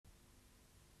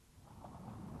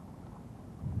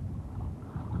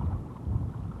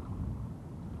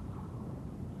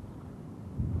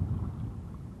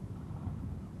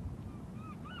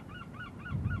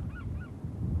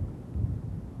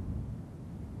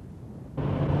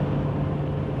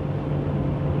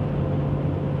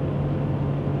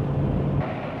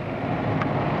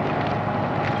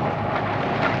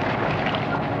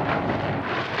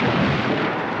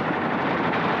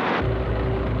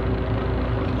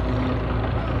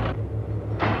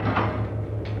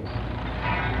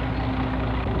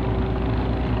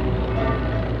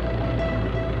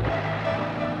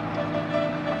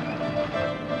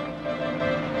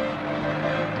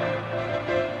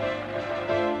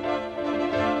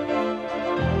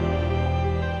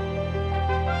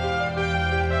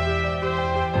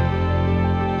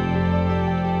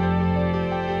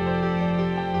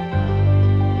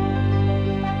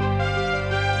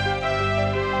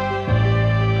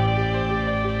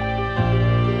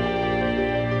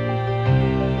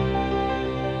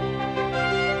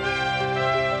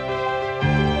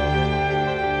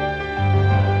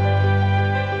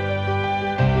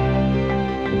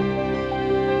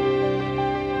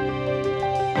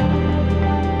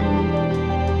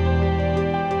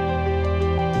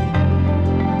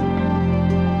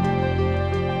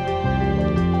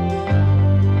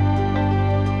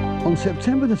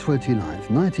September the 29th,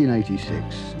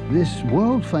 1986, this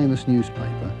world-famous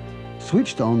newspaper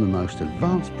switched on the most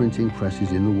advanced printing presses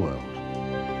in the world.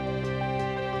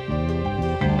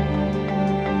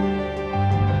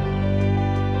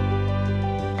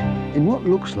 In what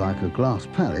looks like a glass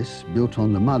palace built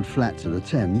on the mud flats of the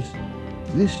Thames,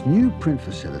 this new print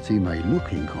facility may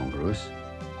look incongruous,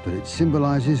 but it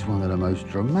symbolises one of the most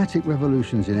dramatic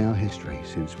revolutions in our history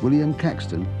since William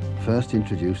Caxton first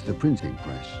introduced the printing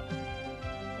press.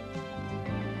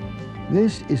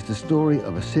 This is the story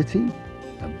of a city,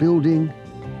 a building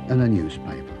and a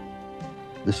newspaper.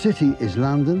 The city is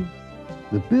London,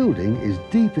 the building is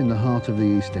deep in the heart of the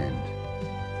East End.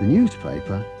 The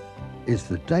newspaper is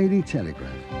the Daily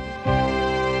Telegraph.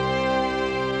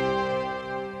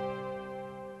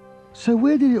 So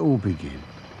where did it all begin?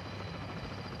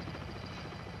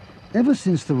 Ever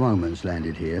since the Romans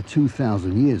landed here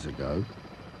 2,000 years ago,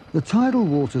 the tidal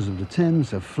waters of the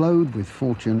Thames have flowed with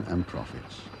fortune and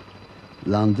profits.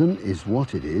 London is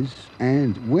what it is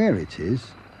and where it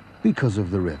is because of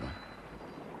the river.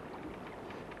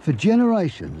 For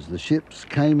generations, the ships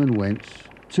came and went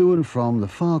to and from the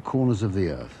far corners of the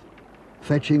earth,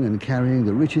 fetching and carrying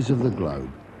the riches of the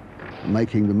globe,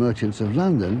 making the merchants of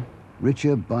London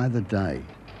richer by the day.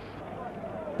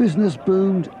 Business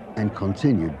boomed and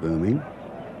continued booming,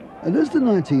 and as the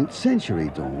 19th century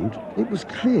dawned, it was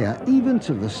clear even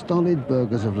to the stolid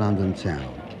burghers of London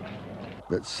town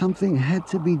that something had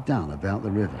to be done about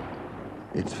the river,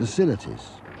 its facilities,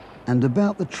 and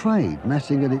about the trade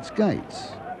massing at its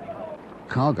gates.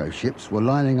 Cargo ships were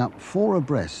lining up 4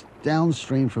 abreast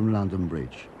downstream from London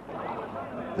Bridge.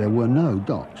 There were no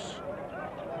docks.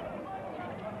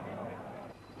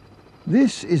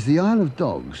 This is the Isle of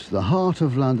Dogs, the heart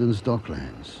of London's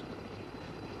Docklands.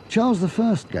 Charles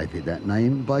I gave it that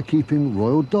name by keeping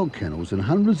royal dog kennels and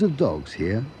hundreds of dogs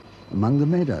here among the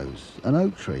meadows and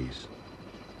oak trees.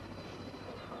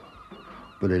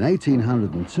 But in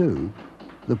 1802,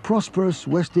 the prosperous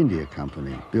West India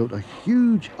Company built a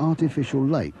huge artificial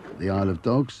lake, the Isle of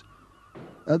Dogs,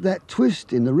 at that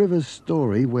twist in the river's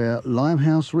story where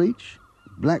Limehouse Reach,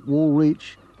 Blackwall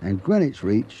Reach and Greenwich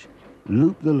Reach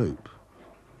loop the loop.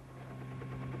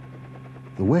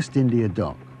 The West India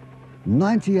Dock,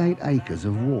 98 acres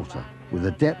of water with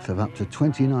a depth of up to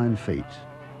 29 feet.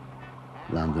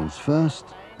 London's first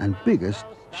and biggest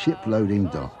ship-loading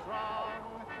dock.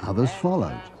 Others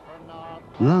followed.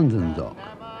 London Dock,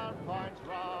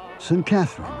 St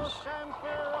Catherine's,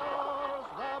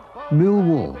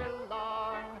 Millwall,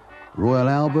 Royal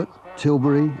Albert,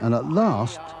 Tilbury, and at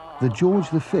last, the George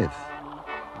V.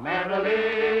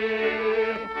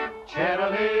 Merrily,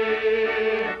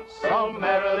 cheerily, so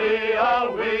merrily are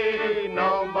we,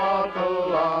 no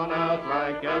mortal on earth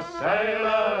like a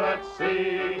sailor at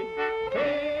sea.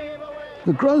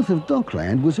 The growth of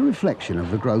Dockland was a reflection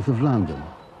of the growth of London.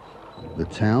 The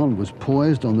town was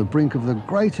poised on the brink of the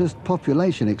greatest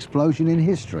population explosion in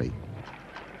history.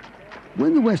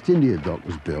 When the West India Dock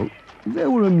was built, there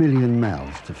were 1 million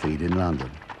mouths to feed in London.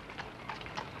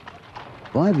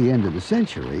 By the end of the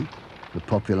century, the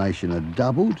population had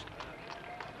doubled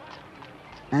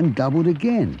and doubled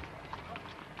again.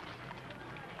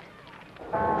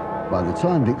 By the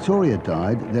time Victoria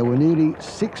died, there were nearly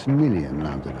 6 million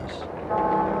Londoners.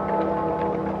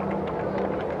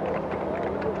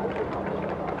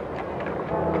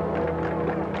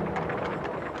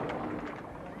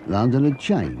 London had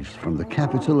changed from the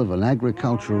capital of an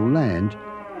agricultural land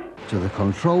to the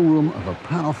control room of a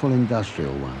powerful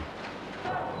industrial one.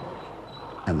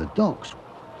 And the docks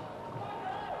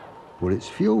were its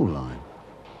fuel line.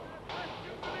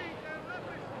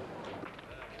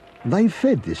 They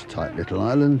fed this tight little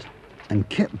island and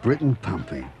kept Britain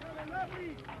pumping.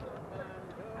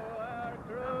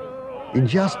 In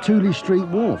just Tooley Street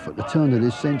Wharf at the turn of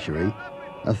this century,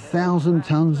 1,000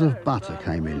 tons of butter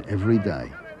came in every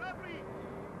day.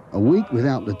 A week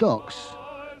without the docks,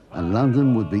 and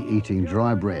London would be eating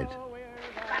dry bread.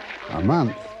 A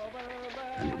month,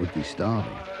 and it would be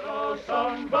starving.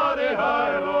 Somebody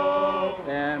high-low,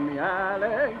 them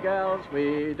yellow girls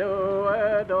we do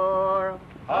adore.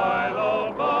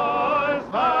 high-low boys,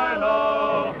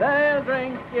 high-low. They'll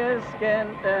drink your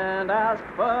skin and ask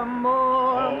for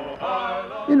more. Oh,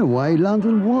 high-low. In a way,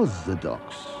 London was the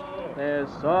docks. There's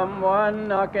someone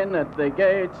knocking at the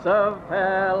gates of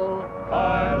hell.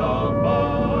 High-low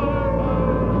boys.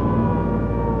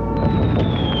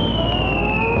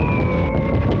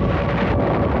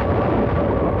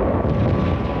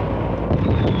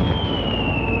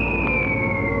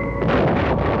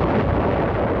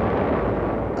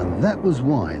 And that was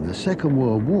why in the Second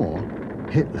World War,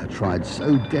 Hitler tried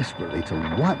so desperately to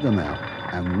wipe them out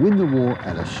and win the war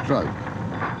at a stroke.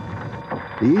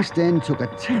 The East End took a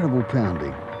terrible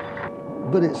pounding,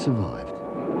 but it survived.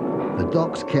 The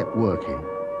docks kept working,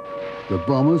 the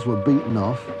bombers were beaten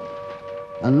off,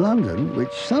 and London,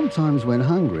 which sometimes went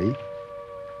hungry,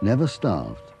 never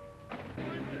starved.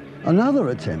 Another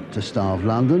attempt to starve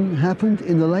London happened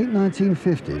in the late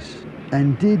 1950s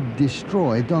and did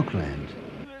destroy Dockland.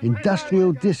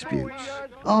 Industrial disputes,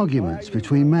 arguments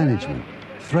between management,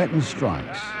 threatened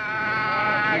strikes.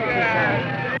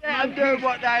 They'll do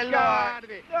what they like.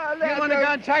 You want to go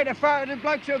and take the photo of the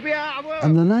blokes who'll be out of work?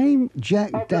 And the name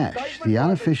Jack Dash, the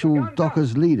unofficial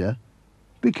Dockers leader,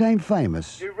 became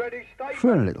famous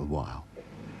for a little while.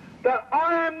 That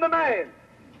I am the man.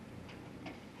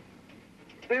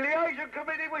 The liaison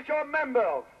committee which I'm a member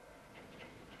of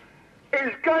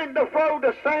is going to throw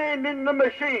the sand in the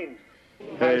machine.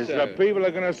 People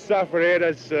are going to suffer here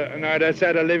that's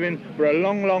had a living for a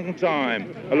long, long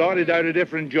time. A lot of go to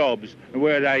different jobs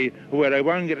where they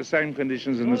won't get the same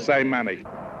conditions and the same money.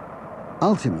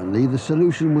 Ultimately, the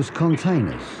solution was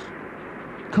containers.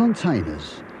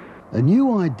 Containers, a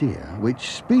new idea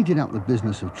which speeded up the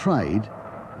business of trade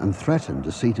and threatened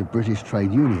the seat of British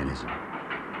trade unionism.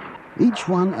 Each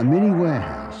one a mini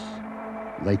warehouse,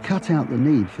 they cut out the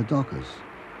need for dockers.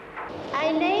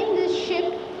 I name this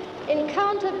ship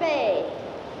Encounter Bay.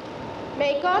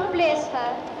 May God bless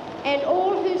her and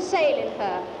all who sail in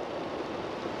her.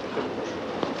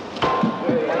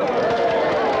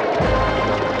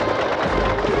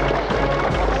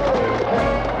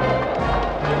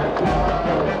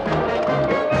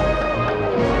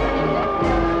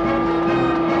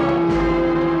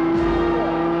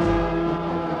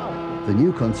 The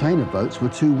new container boats were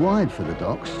too wide for the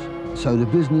docks, so the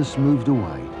business moved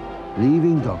away,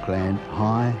 leaving Dockland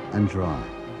high and dry.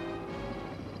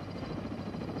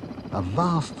 A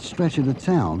vast stretch of the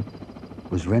town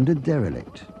was rendered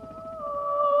derelict.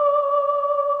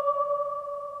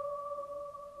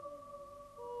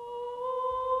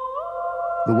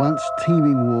 The once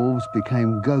teeming wharves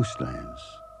became ghostlands.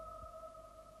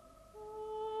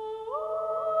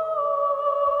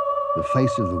 The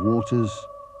face of the waters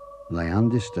lay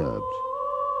undisturbed.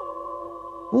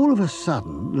 All of a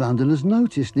sudden, Londoners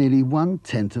noticed nearly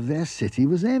 1/10 of their city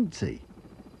was empty.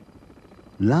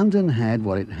 London had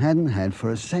what it hadn't had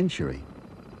for a century.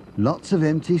 Lots of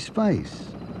empty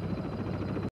space.